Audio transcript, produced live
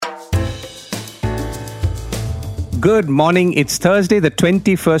Good morning. It's Thursday, the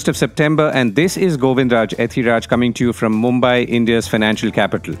 21st of September, and this is Govindraj Ethiraj coming to you from Mumbai, India's financial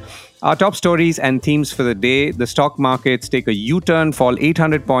capital. Our top stories and themes for the day: the stock markets take a U-turn, fall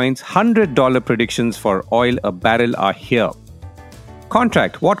 800 points, $100 predictions for oil a barrel are here.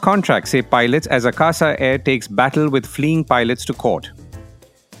 Contract. What contract, say pilots, as Akasa Air takes battle with fleeing pilots to court.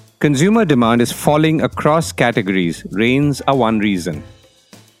 Consumer demand is falling across categories. Rains are one reason.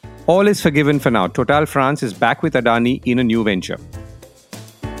 All is forgiven for now. Total France is back with Adani in a new venture.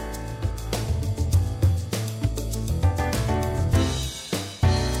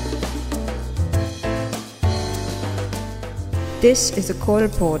 This is a core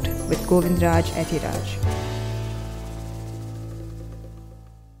report with Govindraj Ethiraj.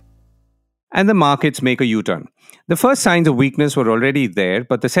 And the markets make a U-turn. The first signs of weakness were already there,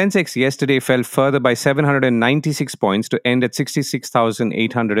 but the Sensex yesterday fell further by 796 points to end at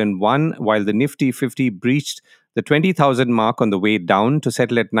 66,801, while the Nifty 50 breached the 20,000 mark on the way down to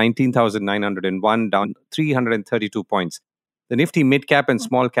settle at 19,901, down 332 points. The Nifty mid-cap and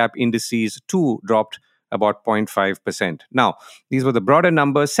small-cap indices too dropped about 0.5%. Now, these were the broader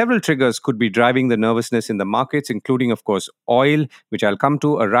numbers. Several triggers could be driving the nervousness in the markets, including, of course, oil, which I'll come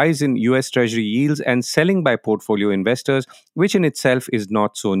to, a rise in US Treasury yields, and selling by portfolio investors, which in itself is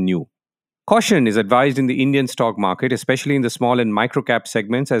not so new. Caution is advised in the Indian stock market, especially in the small and micro-cap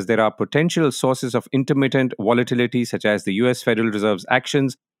segments, as there are potential sources of intermittent volatility, such as the US Federal Reserve's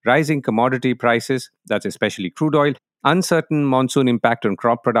actions, rising commodity prices, that's especially crude oil, uncertain monsoon impact on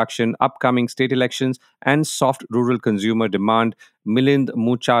crop production, upcoming state elections, and soft rural consumer demand. Milind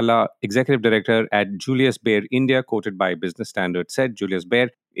Muchala, executive director at Julius Baer India, quoted by Business Standard, said Julius Baer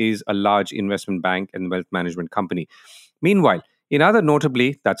is a large investment bank and wealth management company. Meanwhile, in other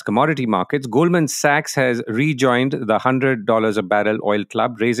notably, that's commodity markets, Goldman Sachs has rejoined the $100 a barrel oil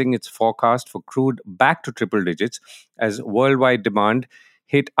club, raising its forecast for crude back to triple digits as worldwide demand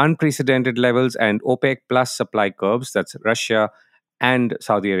hit unprecedented levels and OPEC plus supply curves, that's Russia and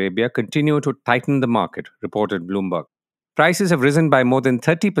Saudi Arabia, continue to tighten the market, reported Bloomberg. Prices have risen by more than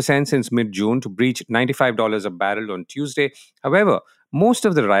 30% since mid-June to breach $95 a barrel on Tuesday. However, most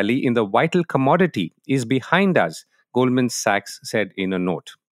of the rally in the vital commodity is behind us, Goldman Sachs said in a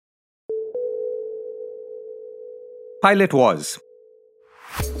note. Pilot was.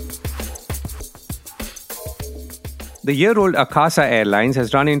 The year-old Akasa Airlines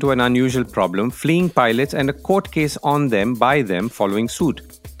has run into an unusual problem, fleeing pilots and a court case on them by them following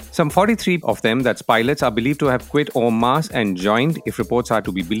suit. Some 43 of them, that's pilots, are believed to have quit en masse and joined, if reports are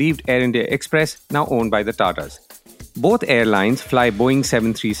to be believed, Air India Express, now owned by the Tatas. Both airlines fly Boeing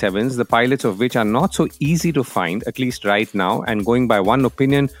 737s, the pilots of which are not so easy to find, at least right now, and going by one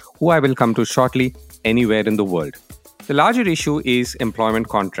opinion, who I will come to shortly, anywhere in the world. The larger issue is employment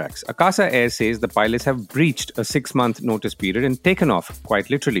contracts. Akasa Air says the pilots have breached a 6-month notice period and taken off,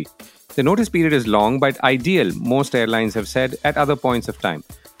 quite literally. The notice period is long but ideal, most airlines have said, at other points of time.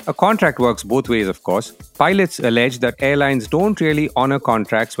 A contract works both ways, of course. Pilots allege that airlines don't really honor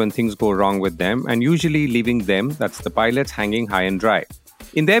contracts when things go wrong with them, and usually leaving them, that's the pilots, hanging high and dry.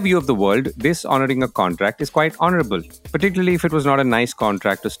 In their view of the world, dishonoring a contract is quite honorable, particularly if it was not a nice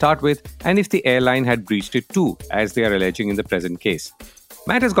contract to start with and if the airline had breached it too, as they are alleging in the present case.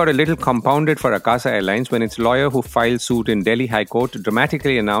 Matters got a little compounded for Akasa Airlines when its lawyer who filed suit in Delhi High Court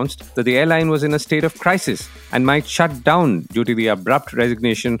dramatically announced that the airline was in a state of crisis and might shut down due to the abrupt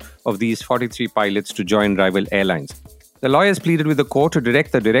resignation of these 43 pilots to join rival airlines. The lawyers pleaded with the court to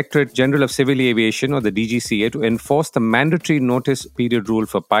direct the Directorate General of Civil Aviation, or the DGCA, to enforce the mandatory notice period rule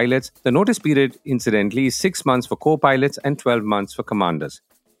for pilots. The notice period, incidentally, is 6 months for co-pilots and 12 months for commanders.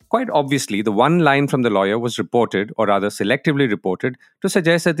 Quite obviously, the one line from the lawyer was reported, or rather selectively reported, to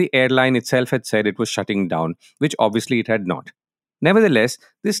suggest that the airline itself had said it was shutting down, which obviously it had not. Nevertheless,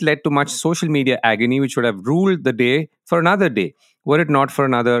 this led to much social media agony which would have ruled the day for another day, were it not for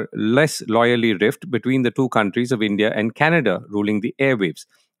another less loyally rift between the two countries of India and Canada ruling the airwaves,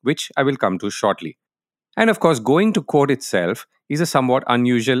 which I will come to shortly. And of course, going to court itself is a somewhat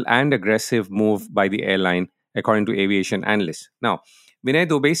unusual and aggressive move by the airline, according to aviation analysts. Now, Vinay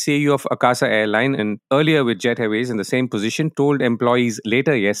Dubey, CEO of Akasa Airline and earlier with Jet Airways in the same position, told employees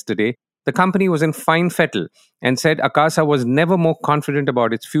later yesterday the company was in fine fettle and said Akasa was never more confident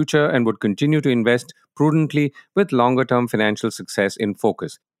about its future and would continue to invest prudently with longer-term financial success in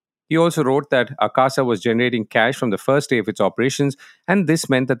focus. He also wrote that Akasa was generating cash from the first day of its operations, and this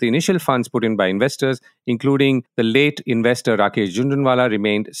meant that the initial funds put in by investors, including the late investor Rakesh Jhunjhunwala,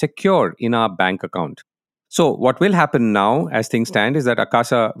 remained secure in our bank account. So what will happen now as things stand is that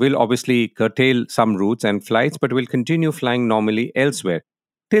Akasa will obviously curtail some routes and flights, but will continue flying normally elsewhere.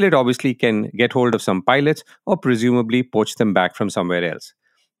 till it obviously can get hold of some pilots or presumably poach them back from somewhere else.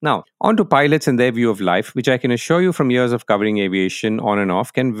 Now, on to pilots and their view of life, which I can assure you from years of covering aviation on and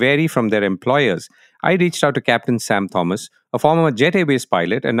off can vary from their employers. I reached out to Captain Sam Thomas, a former Jet Airways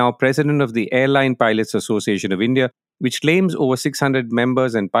pilot and now president of the Airline Pilots Association of India, which claims over 600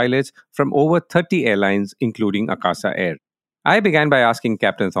 members and pilots from over 30 airlines, including Akasa Air. I began by asking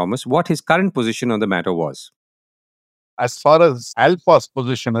Captain Thomas what his current position on the matter was. As far as ALPA's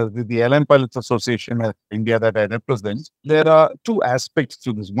position as the Airline Pilots Association of India that I represent, there are two aspects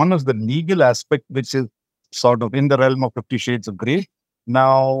to this. One is the legal aspect, which is sort of in the realm of 50 shades of grey.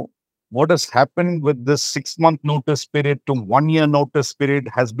 Now, what has happened with this 6-month notice period to 1-year notice period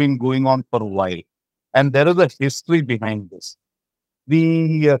has been going on for a while. And there is a history behind this.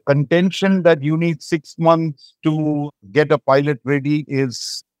 The contention that you need 6 months to get a pilot ready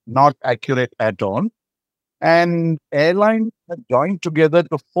is not accurate at all. And airlines have joined together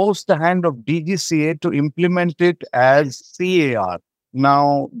to force the hand of DGCA to implement it as CAR.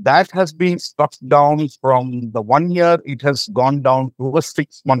 Now, that has been struck down from the 1 year, it has gone down to a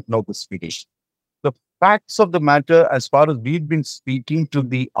 6-month notice period. The facts of the matter, as far as we've been speaking to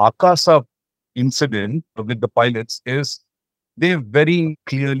the Akasa incident with the pilots, is they've very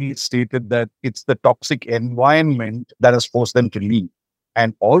clearly stated that it's the toxic environment that has forced them to leave.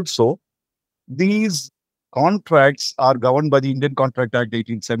 And also, these contracts are governed by the Indian Contract Act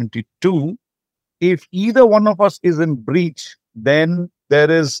 1872. If either one of us is in breach, then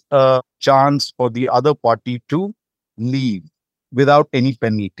there is a chance for the other party to leave without any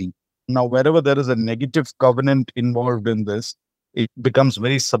penalty. Now, wherever there is a negative covenant involved in this, it becomes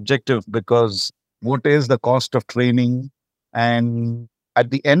very subjective because what is the cost of training? And at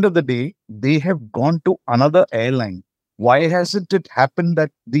the end of the day, they have gone to another airline. Why hasn't it happened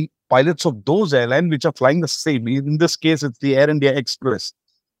that the pilots of those airlines, which are flying the same, in this case, it's the Air India Express,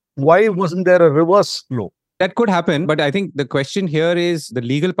 why wasn't there a reverse flow? That could happen, but I think the question here is the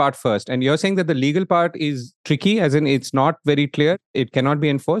legal part first. And you're saying that the legal part is tricky, as in it's not very clear, it cannot be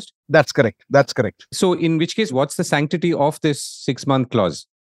enforced? That's correct. That's correct. So in which case, what's the sanctity of this 6-month clause?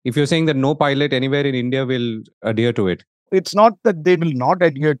 If you're saying that no pilot anywhere in India will adhere to it? It's not that they will not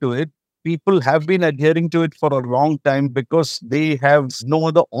adhere to it. People have been adhering to it for a long time because they have no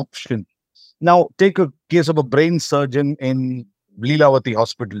other option. Now, take a case of a brain surgeon in Leelavati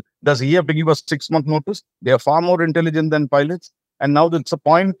Hospital. Does he have to give us 6-month notice? They are far more intelligent than pilots. And now it's a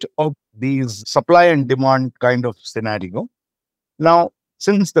point of these supply and demand kind of scenario. Now,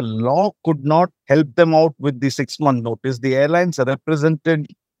 since the law could not help them out with the 6-month notice, the airlines represented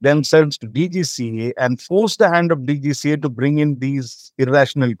themselves to DGCA and forced the hand of DGCA to bring in these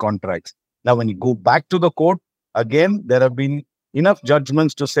irrational contracts. Now, when you go back to the court, again, there have been enough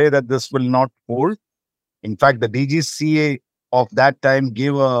judgments to say that this will not hold. In fact, the DGCA of that time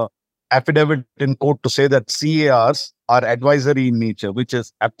gave a affidavit in court to say that CARs are advisory in nature, which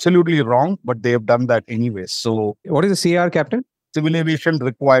is absolutely wrong, but they have done that anyway. So, what is a CAR, Captain? Civil aviation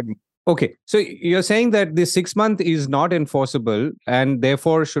requirement. Okay, so you're saying that the 6-month is not enforceable and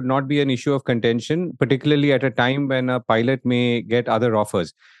therefore should not be an issue of contention, particularly at a time when a pilot may get other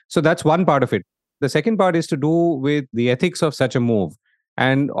offers. So that's one part of it. The second part is to do with the ethics of such a move.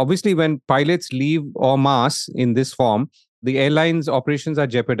 And obviously, when pilots leave en masse in this form, the airline's operations are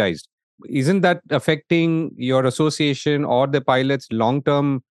jeopardized. Isn't that affecting your association or the pilots'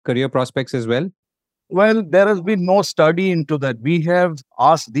 long-term career prospects as well? Well, there has been no study into that. We have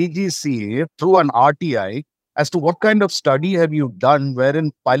asked DGCA through an RTI as to what kind of study have you done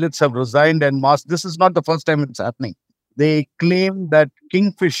wherein pilots have resigned en masse. This is not the first time it's happening. They claim that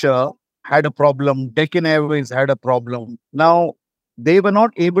Kingfisher had a problem, Deccan Airways had a problem. Now, they were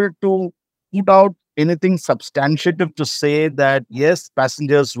not able to put out anything substantive to say that, yes,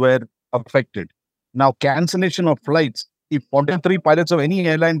 passengers were affected. Now, cancellation of flights. If 43 pilots of any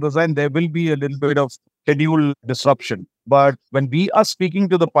airline resign, there will be a little bit of schedule disruption. But when we are speaking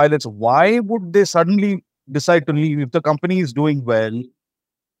to the pilots, why would they suddenly decide to leave? If the company is doing well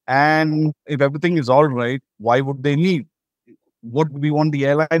and if everything is all right, why would they leave? What we want the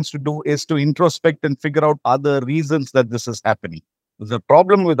airlines to do is to introspect and figure out other reasons that this is happening. The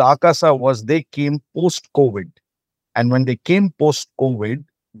problem with Akasa was they came post-COVID. And when they came post-COVID,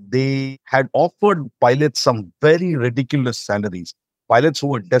 they had offered pilots some very ridiculous salaries. Pilots who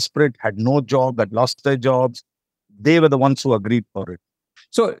were desperate, had no job, had lost their jobs. They were the ones who agreed for it.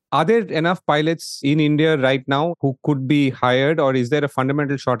 So are there enough pilots in India right now who could be hired, or is there a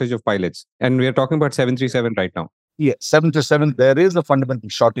fundamental shortage of pilots? And we are talking about 737 right now. Yeah, 737, there is a fundamental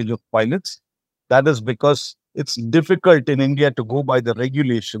shortage of pilots. That is because it's difficult in India to go by the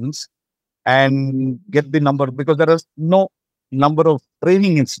regulations and get the number because there is no number of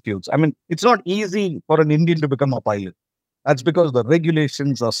training institutes. I mean, it's not easy for an Indian to become a pilot. That's because the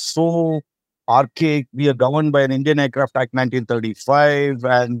regulations are so archaic. We are governed by an Indian Aircraft Act 1935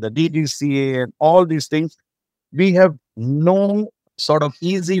 and the DGCA and all these things. We have no sort of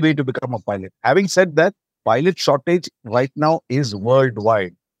easy way to become a pilot. Having said that, pilot shortage right now is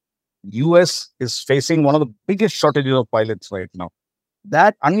worldwide. US is facing one of the biggest shortages of pilots right now.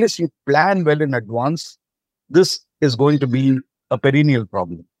 That unless you plan well in advance, this is going to be a perennial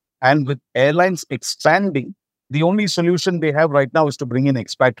problem. And with airlines expanding, the only solution they have right now is to bring in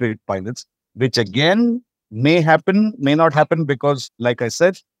expatriate pilots, which again may happen, may not happen because, like I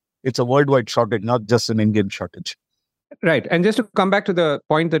said, it's a worldwide shortage, not just an Indian shortage. Right. And just to come back to the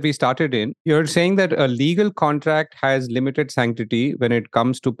point that we started in, you're saying that a legal contract has limited sanctity when it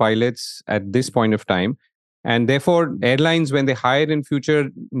comes to pilots at this point of time. And therefore, airlines, when they hire in future,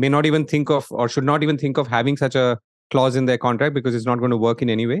 may not even think of or should not even think of having such a clause in their contract because it's not going to work in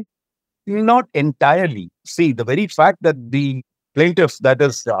any way? Not entirely. See, the very fact that the plaintiff, that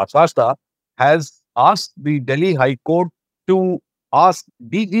is Ashasta, has asked the Delhi High Court to ask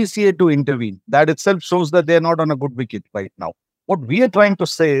DGCA to intervene, that itself shows that they're not on a good wicket right now. What we are trying to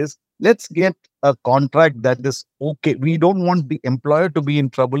say is, let's get a contract that is okay. We don't want the employer to be in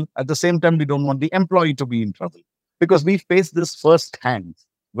trouble. At the same time, we don't want the employee to be in trouble. Because we faced this firsthand.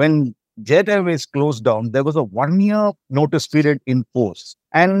 When Jet Airways closed down, there was a 1-year notice period in force.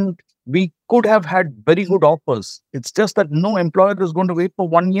 And we could have had very good offers. It's just that no employer is going to wait for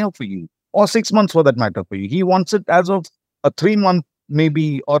 1 year for you, or 6 months for that matter for you. He wants it as of a 3-month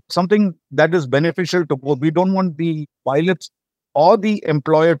maybe, or something that is beneficial to both. We don't want the pilots or the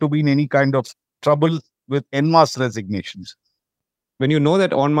employer to be in any kind of trouble with en masse resignations. When you know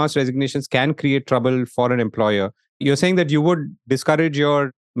that en masse resignations can create trouble for an employer, you're saying that you would discourage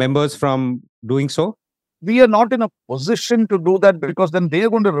your members from doing so? We are not in a position to do that because then they are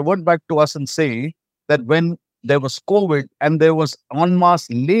going to revert back to us and say that when there was COVID and there was en masse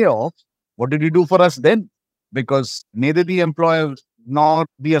layoff, what did you do for us then? Because neither the employer nor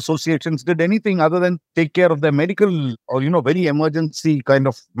the associations did anything other than take care of their medical or, very emergency kind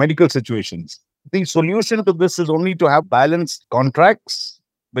of medical situations. The solution to this is only to have balanced contracts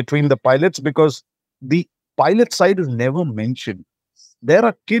between the pilots, because the pilot side is never mentioned. There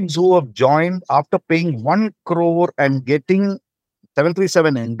are kids who have joined after paying 1 crore and getting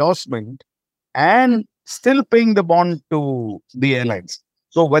 737 endorsement and still paying the bond to the airlines.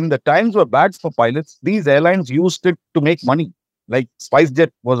 So when the times were bad for pilots, these airlines used it to make money. Like SpiceJet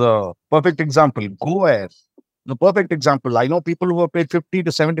was a perfect example. Go Air, the perfect example. I know people who have paid 50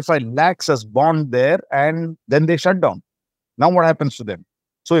 to 75 lakhs as bond there, and then they shut down. Now what happens to them?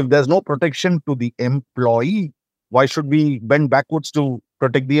 So if there's no protection to the employee, why should we bend backwards to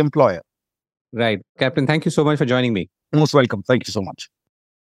protect the employer? Right. Captain, thank you so much for joining me. Most welcome. Thank you so much.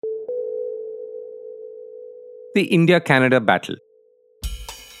 The India-Canada battle.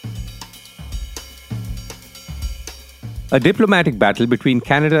 A diplomatic battle between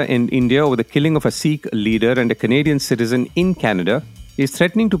Canada and India over the killing of a Sikh leader and a Canadian citizen in Canada is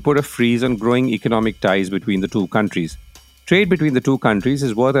threatening to put a freeze on growing economic ties between the two countries. Trade between the two countries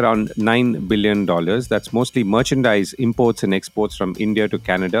is worth around $9 billion. That's mostly merchandise imports and exports from India to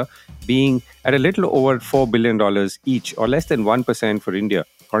Canada, being at a little over $4 billion each, or less than 1% for India,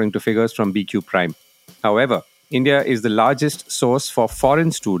 according to figures from BQ Prime. However, India is the largest source for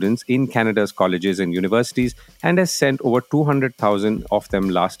foreign students in Canada's colleges and universities and has sent over 200,000 of them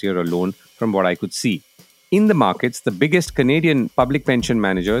last year alone, from what I could see. In the markets, the biggest Canadian public pension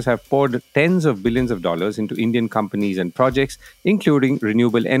managers have poured tens of billions of dollars into Indian companies and projects, including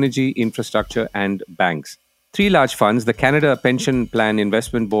renewable energy, infrastructure, and banks. 3 large funds, the Canada Pension Plan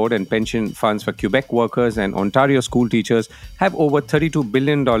Investment Board and pension funds for Quebec workers and Ontario school teachers, have over $32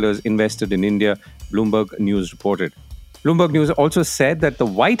 billion invested in India, Bloomberg News reported. Bloomberg News also said that the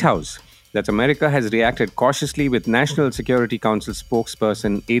White House, that's America, has reacted cautiously, with National Security Council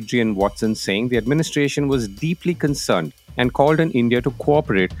spokesperson Adrienne Watson saying the administration was deeply concerned and called on India to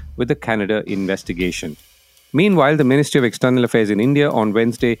cooperate with the Canada investigation. Meanwhile, the Ministry of External Affairs in India on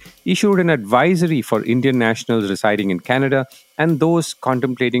Wednesday issued an advisory for Indian nationals residing in Canada and those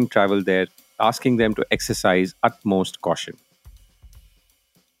contemplating travel there, asking them to exercise utmost caution.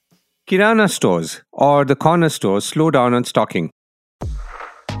 Kirana stores, or the corner stores, slow down on stocking.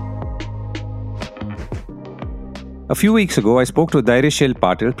 A few weeks ago, I spoke to Dhairishil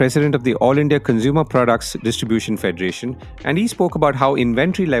Patil, president of the All India Consumer Products Distribution Federation, and he spoke about how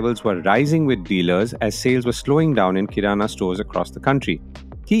inventory levels were rising with dealers as sales were slowing down in Kirana stores across the country.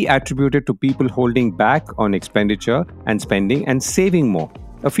 He attributed to people holding back on expenditure and spending and saving more.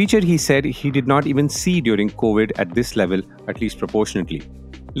 a feature he said he did not even see during COVID at this level, at least proportionately.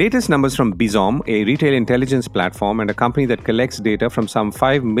 Latest numbers from Bizom, a retail intelligence platform and a company that collects data from some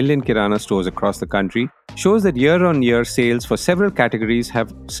 5 million Kirana stores across the country, shows that year-on-year sales for several categories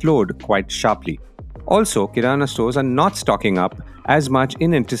have slowed quite sharply. Also, Kirana stores are not stocking up as much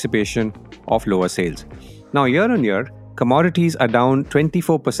in anticipation of lower sales. Now, year-on-year, commodities are down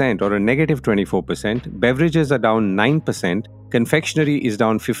 24% or a negative 24%, beverages are down 9%, confectionery is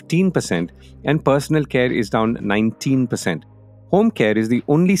down 15%, and personal care is down 19%. Home care is the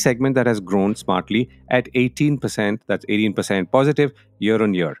only segment that has grown smartly at 18%, that's 18% positive year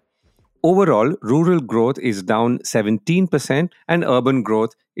on year. Overall, rural growth is down 17% and urban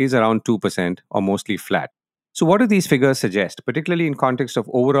growth is around 2% or mostly flat. So what do these figures suggest, particularly in context of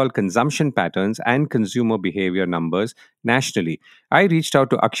overall consumption patterns and consumer behavior numbers nationally? I reached out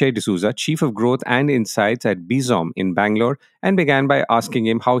to Akshay D'Souza, Chief of Growth and Insights at Bizom in Bangalore, and began by asking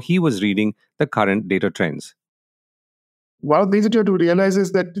him how he was reading the current data trends. One of the things that you have to realize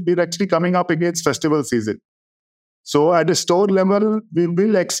is that we're actually coming up against festival season. So at a store level, we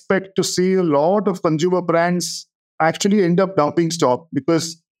will expect to see a lot of consumer brands actually end up dumping stock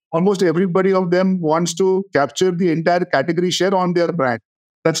because almost everybody of them wants to capture the entire category share on their brand.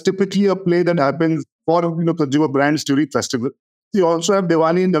 That's typically a play that happens for consumer brands during festival. You also have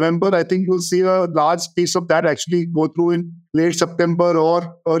Diwali in November. I think you'll see a large piece of that actually go through in late September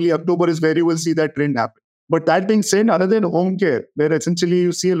or early October is where you will see that trend happen. But that being said, other than home care, where essentially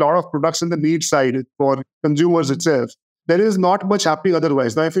you see a lot of products in the need side for consumers itself, there is not much happening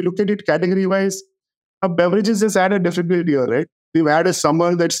otherwise. Now, if you look at it category-wise, beverages has had a difficult year, right? We've had a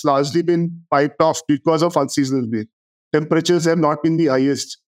summer that's largely been piped off because of unseasonal rain. Temperatures have not been the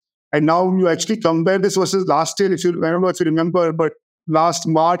highest. And now you actually compare this versus last year. I don't know if you remember, but last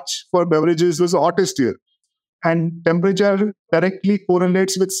March for beverages was the hottest year. And temperature directly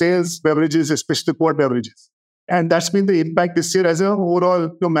correlates with sales beverages, especially core beverages. And that's been the impact this year as a overall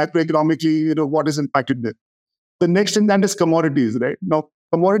macroeconomically, what is impacted there. The next thing that is commodities, right? Now,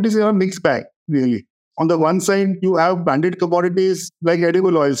 commodities are a mixed bag, really. On the one side, you have branded commodities like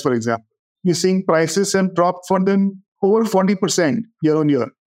edible oils, for example. You're seeing prices have dropped for them over 40% year on year.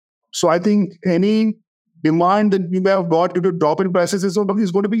 So I think any demand that we may have got due to drop in prices is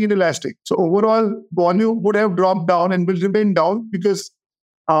going to be inelastic. So overall, volume would have dropped down and will remain down because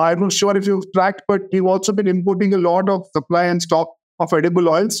I'm not sure if you've tracked, but we've also been importing a lot of supply and stock of edible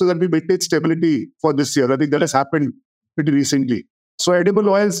oils so that we maintain stability for this year. I think that has happened pretty recently. So edible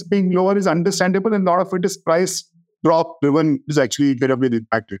oils being lower is understandable and a lot of it is price drop driven is actually kind of been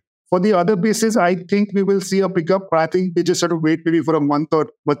impacted. For the other pieces, I think we will see a pickup. I think we just sort of wait maybe for a month or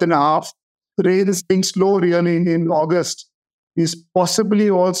month and a half. Rain is being slow really in August is possibly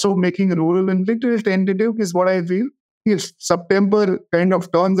also making rural a little tentative is what I feel. If September kind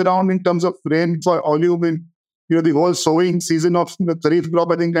of turns around in terms of rain for volume in the whole sowing season of the Kharif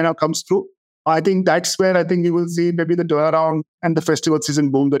crop, I think kind of comes through. I think that's where I think you will see maybe the turnaround and the festival season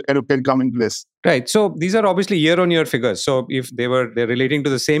boom that kind of can come in place. Right. So these are obviously year-on-year figures. So if they're relating to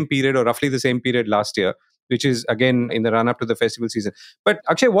the same period or roughly the same period last year, which is again in the run-up to the festival season. But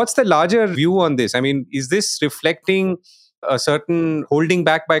Akshay, what's the larger view on this? I mean, is this reflecting a certain holding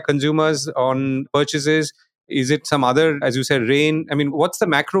back by consumers on purchases? Is it some other, as you said, rain? I mean, what's the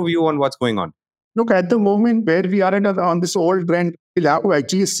macro view on what's going on? Look, at the moment where we are on this old trend, we'll have to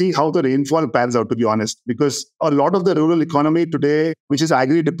actually see how the rainfall pans out, to be honest, because a lot of the rural economy today, which is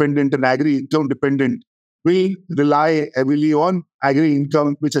agri-dependent and agri-income dependent, will rely heavily on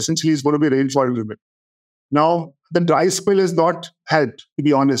agri-income, which essentially is going to be rainfall driven. Now, the dry spell is not helped, to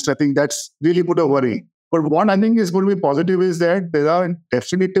be honest. I think that's really put a worry. But what I think is going to be positive is that there are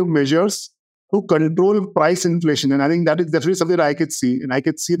definitive measures to control price inflation. And I think that is definitely something that I could see. And I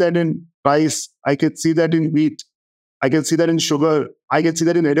could see that in rice. I could see that in wheat. I can see that in sugar. I can see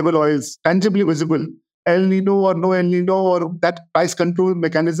that in edible oils, tangibly visible. El Nino or no El Nino or that price control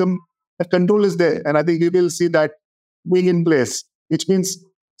mechanism, that control is there. And I think you will see that being in place, which means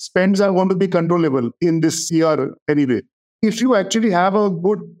spends are going to be controllable in this year anyway. If you actually have a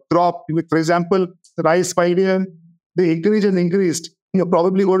good crop, for example, rice 5 year, the acreage has increased, you're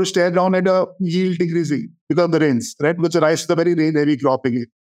probably going to stare down at a yield decreasing because of the rains, right? Because the rice is a very rain-heavy crop again.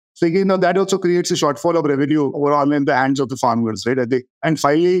 So again, that also creates a shortfall of revenue overall in the hands of the farmers, right? I think. And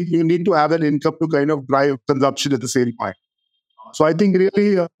finally, you need to have an income to kind of drive consumption at the same point. So I think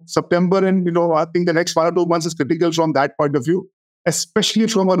really September and, I think the next 1 or 2 months is critical from that point of view, especially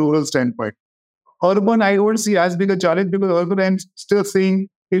from a rural standpoint. Urban, I don't see as big a challenge because urban, I'm still seeing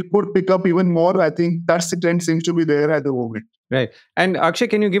it could pick up even more. I think that's the trend seems to be there at the moment. Right. And Akshay,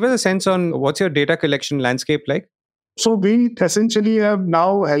 can you give us a sense on what's your data collection landscape like? So we essentially have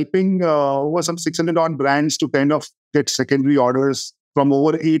now helping over some 600 odd brands to kind of get secondary orders from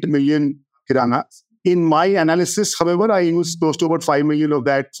over 8 million kiranas. In my analysis, however, I use close to about 5 million of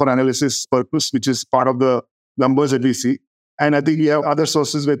that for analysis purpose, which is part of the numbers that we see. And I think we have other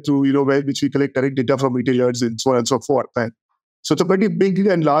sources which we collect direct data from retailers and so on and so forth. And so it's a pretty big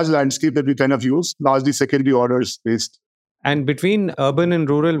and large landscape that we kind of use, largely secondary orders based. And between urban and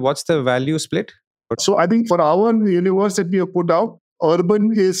rural, what's the value split? So I think for our universe that we have put out,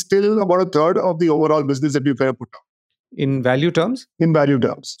 urban is still about a third of the overall business that we kind of put out. In value terms? In value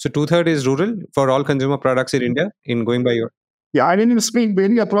terms. So 2/3 is rural for all consumer products in India, in going by your... Yeah, I mean, speak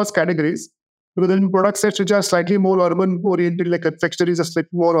mainly across categories. Because then product sets which are slightly more urban oriented, like confectionery is slightly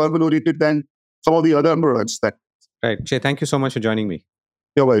more urban oriented than some of the other products. Right. Jay, thank you so much for joining me.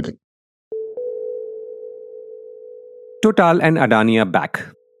 You're welcome. Total and Adani are back.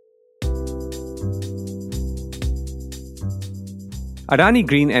 Adani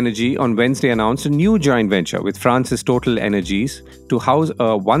Green Energy on Wednesday announced a new joint venture with France's Total Energies to house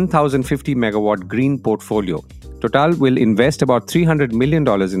a 1,050 megawatt green portfolio. Total will invest about $300 million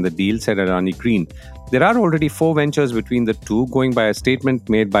in the deal, said Adani Green. There are already 4 ventures between the two, going by a statement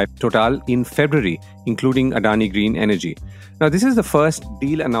made by Total in February, including Adani Green Energy. Now, this is the first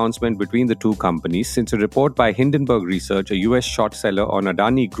deal announcement between the two companies since a report by Hindenburg Research, a US short seller on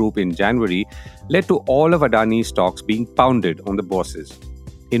Adani Group in January, led to all of Adani's stocks being pounded on the bourses.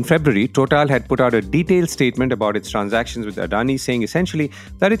 In February, Total had put out a detailed statement about its transactions with Adani, saying essentially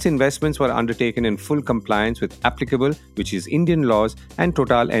that its investments were undertaken in full compliance with applicable, which is Indian laws, and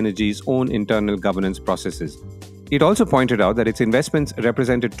Total Energy's own internal governance processes. It also pointed out that its investments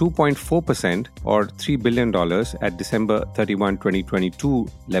represented 2.4% or $3 billion at December 31, 2022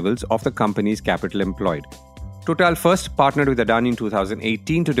 levels of the company's capital employed. Total first partnered with Adani in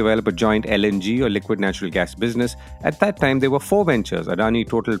 2018 to develop a joint LNG or liquid natural gas business. At that time, there were 4 ventures: Adani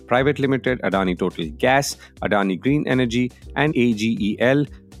Total Private Limited, Adani Total Gas, Adani Green Energy, and AGEL,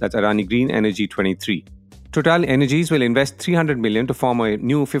 that's Adani Green Energy 23. Total Energies will invest $300 million to form a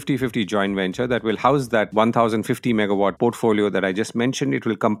new 50-50 joint venture that will house that 1,050 megawatt portfolio that I just mentioned. It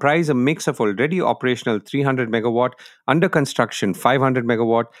will comprise a mix of already operational 300 megawatt, under construction 500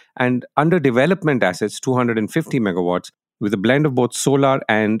 megawatt, and under development assets 250 megawatts, with a blend of both solar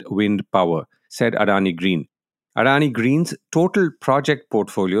and wind power, said Adani Green. Adani Green's total project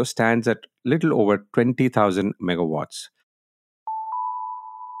portfolio stands at little over 20,000 megawatts.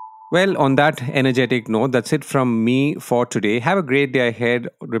 Well, on that energetic note, that's it from me for today. Have a great day ahead.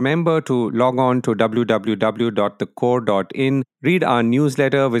 Remember to log on to www.thecore.in, read our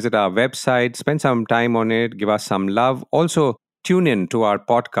newsletter, visit our website, spend some time on it, give us some love. Also, tune in to our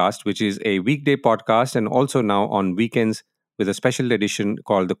podcast, which is a weekday podcast and also now on weekends with a special edition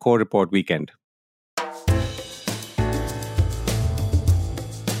called The Core Report Weekend.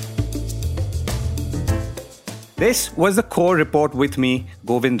 This was the Core Report with me,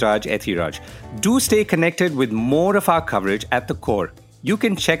 Govindraj Ethiraj. Do stay connected with more of our coverage at The Core. You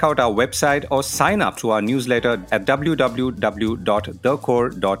can check out our website or sign up to our newsletter at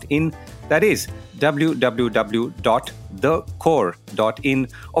www.thecore.in. That is www.thecore.in,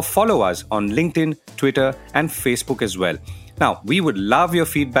 or follow us on LinkedIn, Twitter, and Facebook as well. Now, we would love your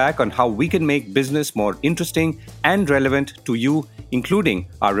feedback on how we can make business more interesting and relevant to you, including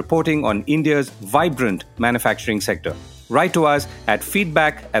our reporting on India's vibrant manufacturing sector. Write to us at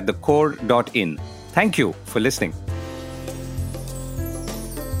feedback@thecore.in. Thank you for listening.